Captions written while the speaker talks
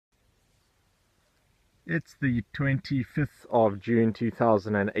It's the 25th of June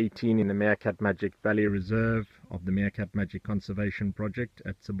 2018 in the Meerkat Magic Valley Reserve of the Meerkat Magic Conservation Project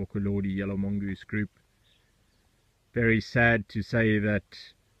at Tsebokolodi Yellow Mongoose Group. Very sad to say that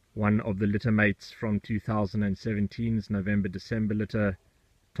one of the litter mates from 2017's November-December litter,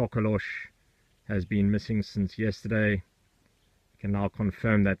 Tokolosh, has been missing since yesterday. I can now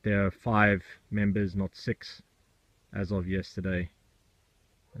confirm that there are 5 members, not 6, as of yesterday.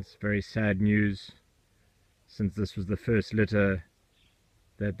 It's very sad news, since this was the first litter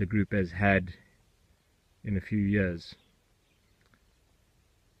that the group has had in a few years.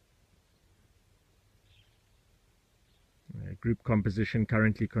 Group composition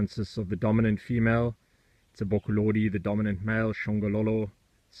currently consists of the dominant female, Tsebokolodi, the dominant male, Shongololo,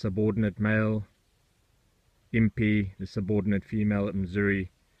 subordinate male, Impi, the subordinate female, Mzuri,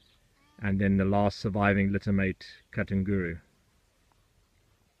 and then the last surviving litter mate, Katunguru.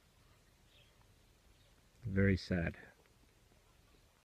 Very sad.